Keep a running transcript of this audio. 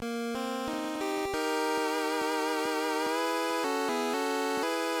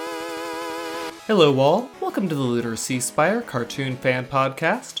Hello all, welcome to the Literacy Spire Cartoon Fan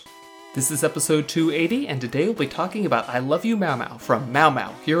Podcast. This is episode 280, and today we'll be talking about I Love You Mau Mau from Mau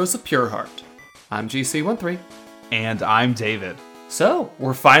Mau, Heroes of Pure Heart. I'm GC13. And I'm David. So,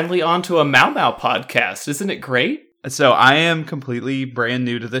 we're finally on to a Mau Mau podcast, isn't it great? So I am completely brand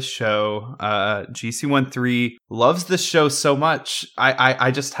new to this show. GC13 loves this show so much.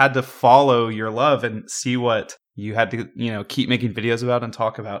 I just had to follow your love and see what you had to, keep making videos about and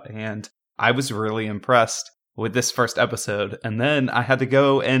talk about. And I was really impressed with this first episode. And then I had to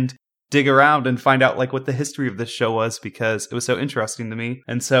go and dig around and find out what the history of this show was because it was so interesting to me.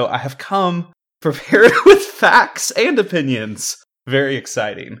 And so I have come prepared with facts and opinions. Very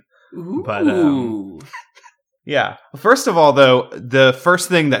exciting. Ooh. But yeah. First of all, though, the first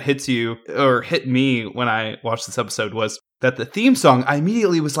thing that hit me when I watched this episode was that the theme song, I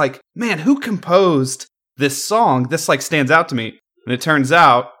immediately was like, man, who composed this song? This stands out to me. And it turns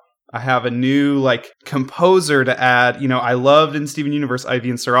out I have a new composer to add. I loved in Steven Universe Ivy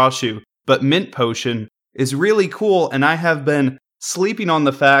and Sarashu, but Mint Potion is really cool. And I have been sleeping on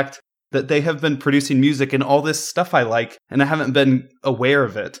the fact that they have been producing music and all this stuff I like, and I haven't been aware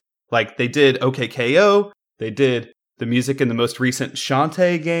of it. They did OKKO. They did the music in the most recent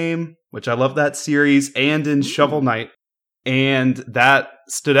Shantae game, which I love that series, and in Shovel Knight. And that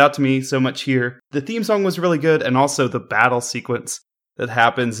stood out to me so much here. The theme song was really good, and also the battle sequence that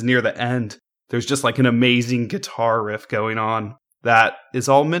happens near the end. There's just an amazing guitar riff going on. That is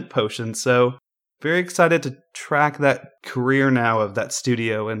all Mint Potion, so very excited to track that career now of that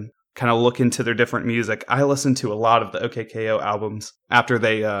studio and kind of look into their different music. I listened to a lot of the OKKO albums after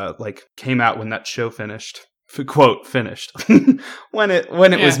they came out when that show finished. Quote, finished. when it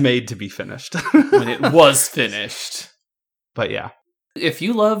was made to be finished. When it was finished. But yeah. If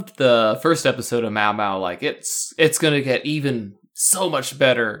you loved the first episode of Mau Mau, it's gonna get even so much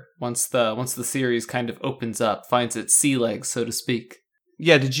better once the series kind of opens up, finds its sea legs, so to speak.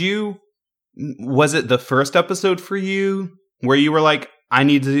 Yeah, was it the first episode for you where you were like, I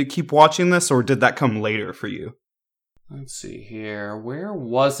need to keep watching this, or did that come later for you? Let's see here. Where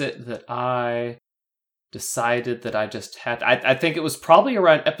was it that I decided that I just had... I think it was probably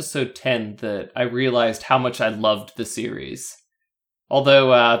around episode 10 that I realized how much I loved the series.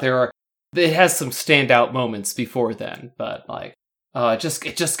 Although it has some standout moments before then, but it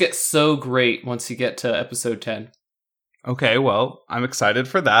just gets so great once you get to episode 10. Okay, well, I'm excited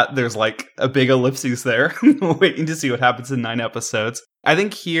for that. There's a big ellipses there, waiting to see what happens in 9 episodes. I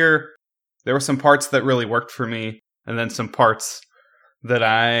think here, there were some parts that really worked for me, and then some parts that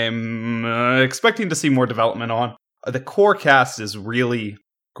I'm expecting to see more development on. The core cast is really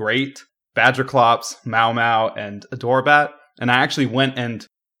great. Badgerclops, Mau Mau, and Adorabat. And I actually went and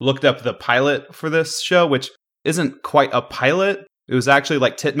looked up the pilot for this show, which isn't quite a pilot. It was actually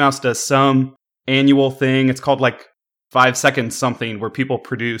Titmouse does some annual thing. It's called 5 seconds something, where people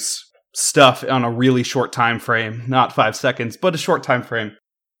produce stuff on a really short time frame. Not 5 seconds, but a short time frame.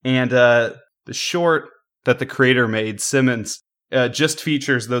 And the short that the creator made, Simmons, just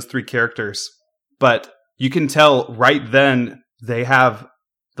features those 3 characters. But you can tell right then they have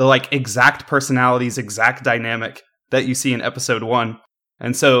the exact personalities, exact dynamic that you see in episode 1.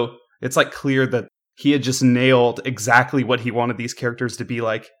 And so it's clear that he had just nailed exactly what he wanted these characters to be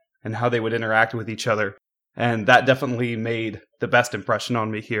like and how they would interact with each other. And that definitely made the best impression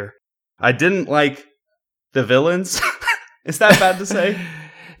on me here. I didn't like the villains. Is that bad to say?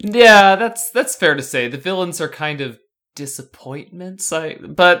 Yeah, that's fair to say. The villains are kind of disappointments,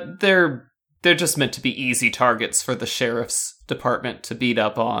 but they're just meant to be easy targets for the sheriff's department to beat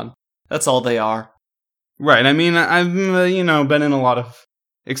up on. That's all they are. Right. I mean, I've been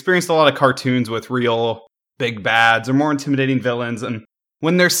experienced a lot of cartoons with real big bads or more intimidating villains, and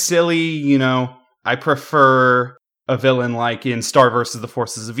when they're silly, I prefer a villain like in Star vs. the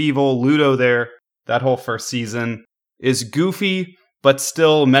Forces of Evil. Ludo there, that whole first season, is goofy, but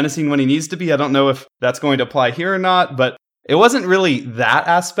still menacing when he needs to be. I don't know if that's going to apply here or not, but it wasn't really that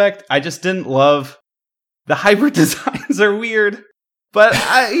aspect. I just didn't love the hybrid designs are weird, but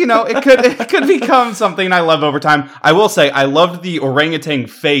it could become something I love over time. I will say I loved the orangutan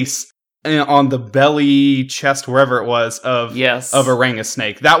face on the belly, chest, wherever it was of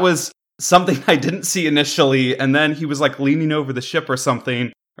Orangasnake. That was something I didn't see initially, and then he was leaning over the ship or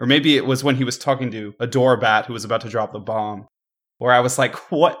something, or maybe it was when he was talking to Adorabat who was about to drop the bomb, where I was like,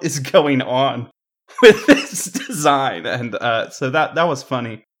 what is going on with this design? And so that was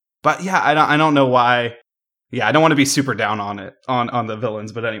funny. But yeah, I don't know why. Yeah, I don't want to be super down on it, on the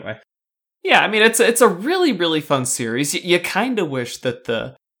villains, but anyway. Yeah, I mean, it's a really, really fun series. You kind of wish that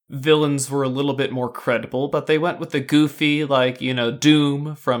the villains were a little bit more credible, but they went with the goofy,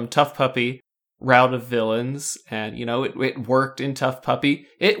 Doom from Tough Puppy, route of villains, and, you know, it worked in Tough Puppy.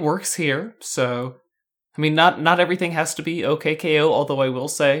 It works here, so, I mean, not everything has to be OKKO, although I will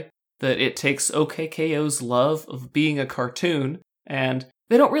say that it takes OKKO's love of being a cartoon, and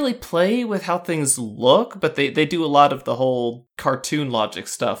they don't really play with how things look, but they do a lot of the whole cartoon logic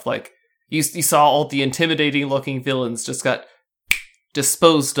stuff, like, you saw all the intimidating-looking villains just got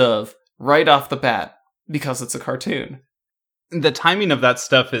disposed of right off the bat, because it's a cartoon. The timing of that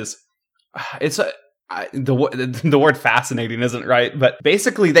stuff is, the word fascinating isn't right, but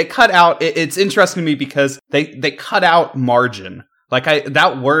basically they cut out, it's interesting to me because they cut out margin. Like,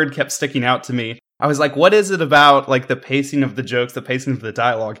 that word kept sticking out to me. I was like, what is it about, like, the pacing of the jokes, the pacing of the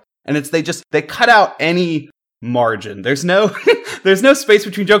dialogue? And it's, they cut out any margin. There's no, there's no space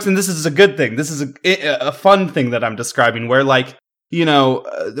between jokes, and this is a good thing. This is a fun thing that I'm describing, where, like, you know,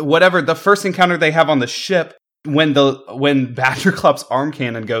 whatever, the first encounter they have on the ship, when Badger Club's arm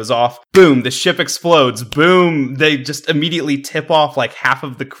cannon goes off, boom, the ship explodes, boom, they just immediately tip off, like, half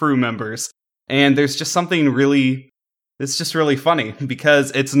of the crew members. And there's just something really, it's just really funny,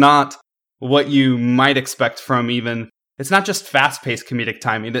 because it's not what you might expect from it's not just fast-paced comedic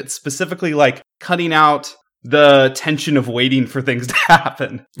timing, it's specifically, like, cutting out the tension of waiting for things to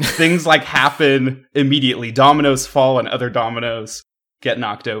happen. Things, like, happen immediately. Dominoes fall and other dominoes get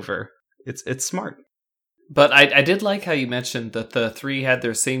knocked over. It's smart. But I did like how you mentioned that the three had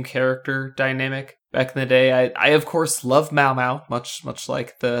their same character dynamic back in the day. I of course love Mau Mau, much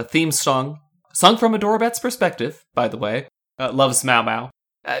like the theme song, sung from a Dorabet's perspective, by the way, loves Mau Mau.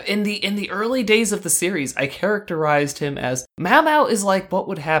 In the early days of the series, I characterized him as, Mau Mau is like what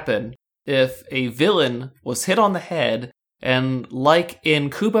would happen if a villain was hit on the head, and like in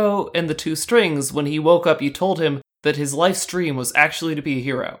Kubo and the Two Strings, when he woke up, you told him that his life's dream was actually to be a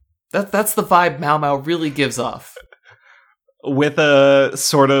hero. That's the vibe Mau Mau really gives off. With a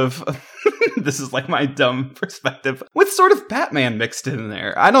sort of, this is like my dumb perspective, with sort of Batman mixed in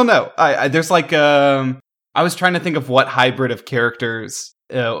there. I don't know. There's like, I was trying to think of what hybrid of characters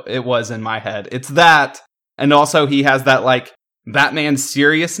it was in my head. It's that, and also he has that, like, Batman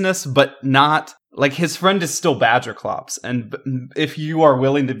seriousness, but not, like, his friend is still Badger Clops, and if you are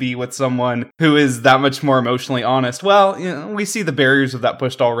willing to be with someone who is that much more emotionally honest, well, you know, we see the barriers of that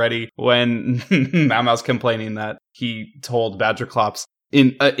pushed already when Mau Mau's complaining that he told Badger Clops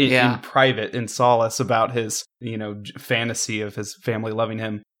in private, in solace, about his, you know, fantasy of his family loving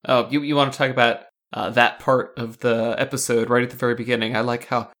him. Oh, you want to talk about that part of the episode right at the very beginning? I like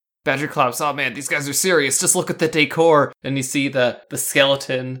how Badger Clops, oh man, these guys are serious, just look at the decor, and you see the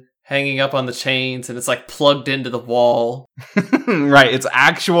skeleton hanging up on the chains, and it's like plugged into the wall. Right, it's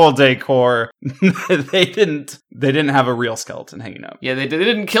actual decor. They didn't have a real skeleton hanging up. Yeah, they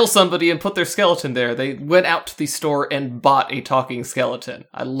didn't kill somebody and put their skeleton there. They went out to the store and bought a talking skeleton.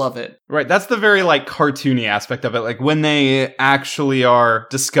 I love it. Right, that's the very, like, cartoony aspect of it. Like, when they actually are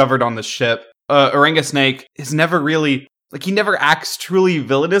discovered on the ship, Oranga Snake is never really, like, he never acts truly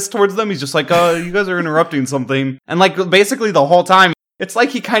villainous towards them. He's just like, oh, you guys are interrupting something. And, like, basically the whole time, it's like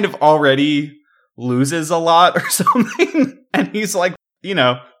he kind of already loses a lot or something. And he's like, you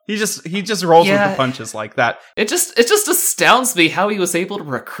know, he just rolls with the punches like that. It just astounds me how he was able to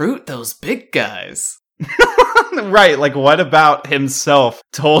recruit those big guys. Right, like, what about himself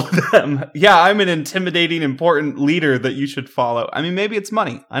told them, yeah, I'm an intimidating, important leader that you should follow? I mean, maybe it's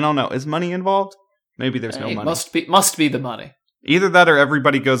money. I don't know. Is money involved? Maybe there's no money. Must be the money. Either that or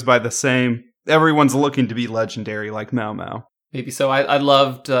everybody goes by the same. Everyone's looking to be legendary like Mau Mau. Maybe so. I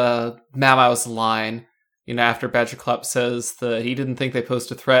loved Mau Mau's line, you know, after Badger Clop says that he didn't think they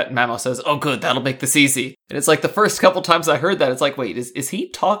posed a threat, and Mau Mau says, oh good, that'll make this easy. And it's like the first couple times I heard that, it's like, wait, is he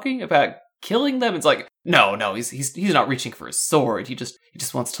talking about killing them? It's like, no, he's not reaching for his sword. He just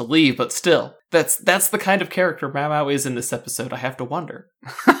wants to leave, but still, that's the kind of character Mau Mau is in this episode. I have to wonder.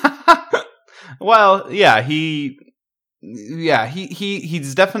 Well, yeah, he's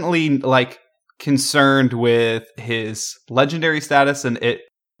definitely, like, concerned with his legendary status, and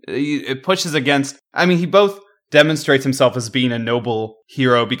it pushes against, I mean, he both demonstrates himself as being a noble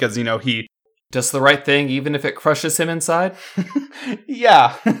hero because, you know, he does the right thing even if it crushes him inside.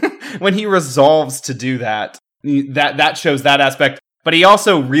 Yeah. When he resolves to do that shows that aspect, but he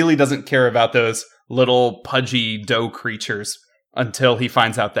also really doesn't care about those little pudgy dough creatures until he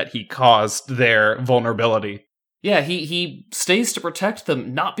finds out that he caused their vulnerability. Yeah, he stays to protect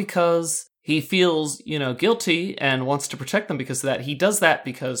them, not because he feels, you know, guilty and wants to protect them because of that. He does that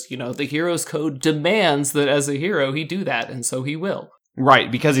because, you know, the hero's code demands that as a hero he do that, and so he will.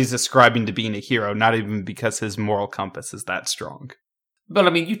 Right, because he's ascribing to being a hero, not even because his moral compass is that strong. But,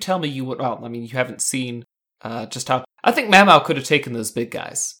 I mean, you tell me you haven't seen just how... I think Mau Mau could have taken those big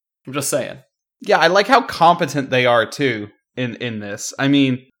guys. I'm just saying. Yeah, I like how competent they are too in this. I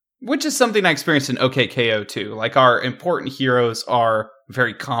mean, which is something I experienced in OKKO too. Like, our important heroes are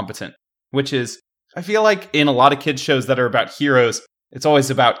very competent, which is, I feel like in a lot of kids shows that are about heroes, it's always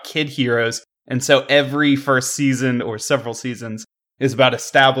about kid heroes. And so every first season or several seasons is about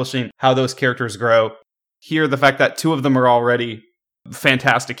establishing how those characters grow. Here, the fact that two of them are already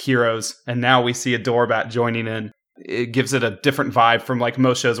fantastic heroes, and now we see Adorabat joining in, it gives it a different vibe from like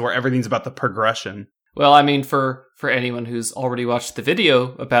most shows where everything's about the progression. Well, I mean, for anyone who's already watched the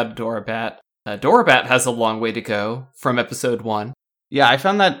video about Adorabat, Adorabat has a long way to go from episode 1. Yeah, I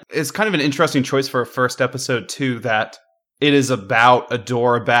found that is kind of an interesting choice for a first episode too, that it is about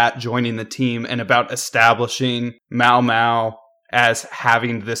Adorabat joining the team and about establishing Mau Mau as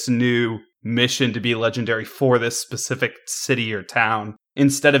having this new mission to be legendary for this specific city or town,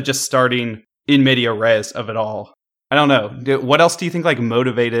 instead of just starting in media res of it all. I don't know. What else do you think like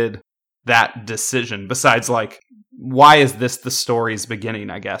motivated that decision besides like, why is this the story's beginning,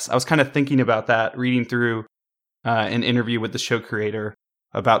 I guess? I was kind of thinking about that, reading through an interview with the show creator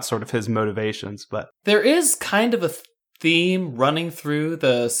about sort of his motivations. But there is kind of a theme running through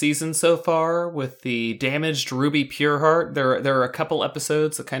the season so far with the damaged Ruby Pureheart. There are a couple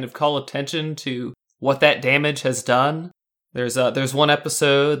episodes that kind of call attention to what that damage has done. There's one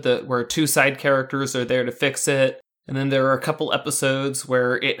episode where two side characters are there to fix it, and then there are a couple episodes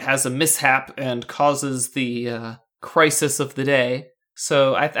where it has a mishap and causes the crisis of the day.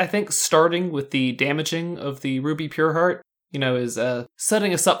 So I think starting with the damaging of the Ruby Pureheart, is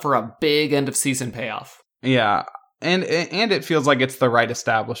setting us up for a big end of season payoff. Yeah. And it feels like it's the right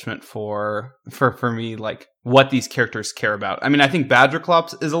establishment for me, like what these characters care about. I mean, I think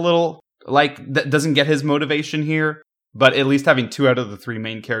Badgerclops is a little like that doesn't get his motivation here, but at least having 2 out of the 3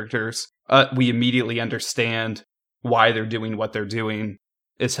 main characters, we immediately understand why they're doing what they're doing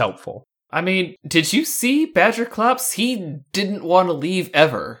is helpful. I mean, did you see Badgerclops? He didn't want to leave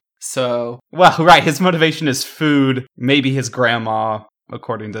ever. So, well, right, his motivation is food, maybe his grandma,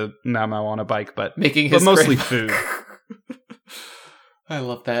 according to Mau Mau on a bike, but mostly food. I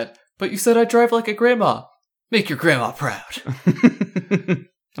love that. But you said I drive like a grandma. Make your grandma proud.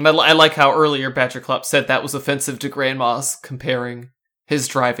 And I like how earlier Badgerclops said that was offensive to grandmas, comparing his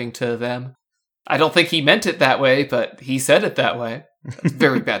driving to them. I don't think he meant it that way, but he said it that way. That's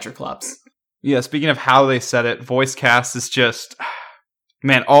very Badgerclops. Yeah, speaking of how they said it, voice cast is just...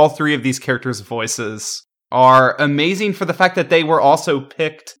 Man, all 3 of these characters' voices are amazing for the fact that they were also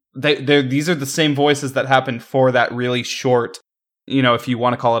picked. These are the same voices that happened for that really short, if you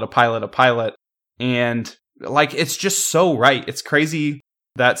want to call it a pilot. And like, it's just so right. It's crazy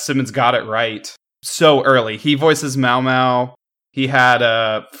that Simmons got it right so early. He voices Mau Mau. He had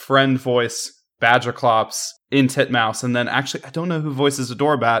a friend voice Badgerclops in Titmouse. And then actually, I don't know who voices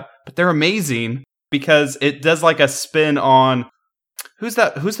Adorabat, but they're amazing because it does like a spin on who's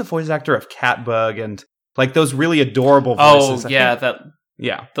the voice actor of Catbug and like those really adorable voices. Oh,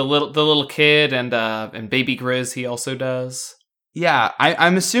 yeah, the little kid and Baby Grizz he also does. Yeah,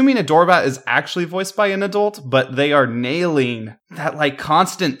 I'm assuming Adorabat is actually voiced by an adult, but they are nailing that like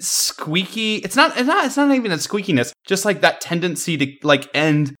constant squeaky. It's not even a squeakiness, just like that tendency to like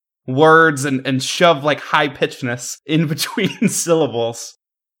end words and shove like high pitchedness in between syllables.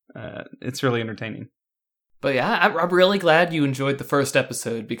 It's really entertaining. But yeah, I'm really glad you enjoyed the first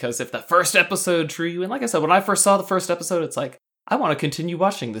episode, because if the first episode drew you in, like I said, when I first saw the first episode, it's like, I want to continue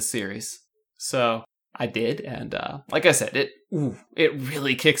watching this series. So I did, and like I said, it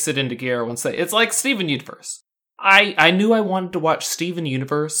really kicks it into gear once it's like Steven Universe. I knew I wanted to watch Steven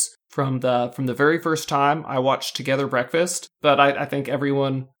Universe from the very first time I watched Together Breakfast, but I think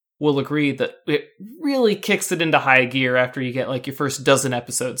everyone will agree that it really kicks it into high gear after you get like your first dozen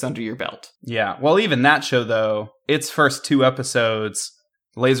episodes under your belt. Yeah, well, even that show though, its first 2 episodes,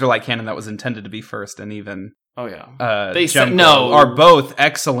 Laser Light Cannon that was intended to be first, and even they said no, are both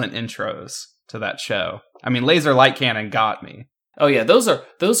excellent intros to that show. I mean, Laser Light Cannon got me. Oh yeah, those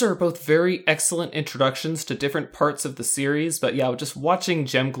are both very excellent introductions to different parts of the series. But yeah, just watching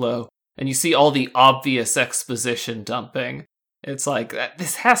Gemglow and you see all the obvious exposition dumping, it's like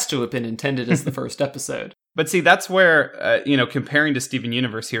this has to have been intended as the first episode. But see, that's where comparing to Steven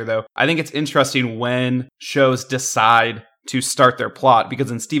Universe here, though, I think it's interesting when shows decide to start their plot, because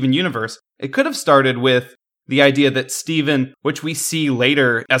in Steven Universe, it could have started with the idea that Steven, which we see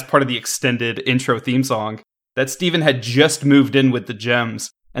later as part of the extended intro theme song, that Steven had just moved in with the gems,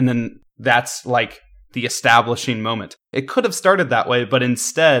 and then that's like the establishing moment. It could have started that way, but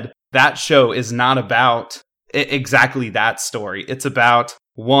instead, that show is not about exactly that story. It's about,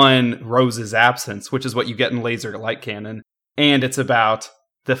 one, Rose's absence, which is what you get in Laser Light Cannon, and it's about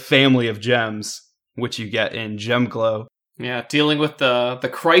the family of gems, which you get in Gem Glow. Yeah, dealing with the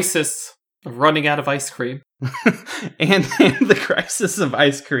crisis of running out of ice cream. and the crisis of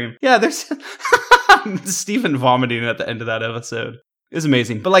ice cream. Yeah, there's Stephen vomiting at the end of that episode. Is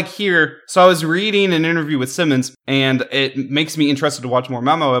amazing. But like here, so I was reading an interview with Simmons, and it makes me interested to watch more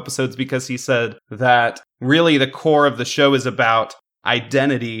Mao Mao episodes because he said that really the core of the show is about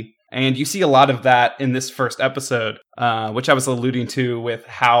identity. And you see a lot of that in this first episode, which I was alluding to with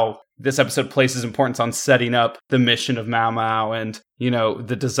how this episode places importance on setting up the mission of Mao Mao and, you know,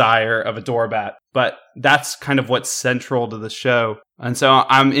 the desire of Adorabat. But that's kind of what's central to the show. And so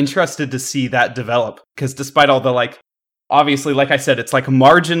I'm interested to see that develop because despite all the obviously, like I said, it's like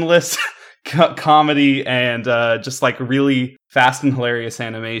marginless comedy and just like really fast and hilarious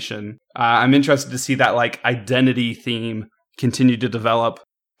animation. I'm interested to see that like identity theme continue to develop.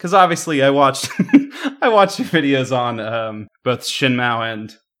 Because obviously I watched videos on both Shin Mao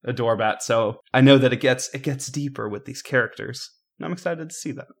and Adorabat, so I know that it gets deeper with these characters. And I'm excited to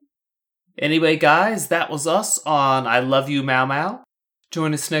see that. Anyway, guys, that was us on I Love You, Mao Mao.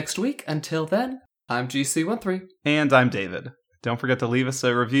 Join us next week. Until then, I'm GC13. And I'm David. Don't forget to leave us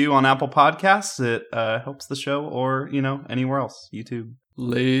a review on Apple Podcasts. It helps the show or, anywhere else. YouTube.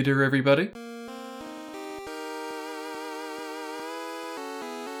 Later, everybody.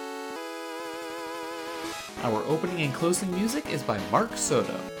 Our opening and closing music is by Mark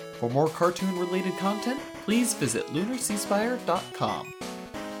Soto. For more cartoon-related content, please visit LunarSeaspire.com.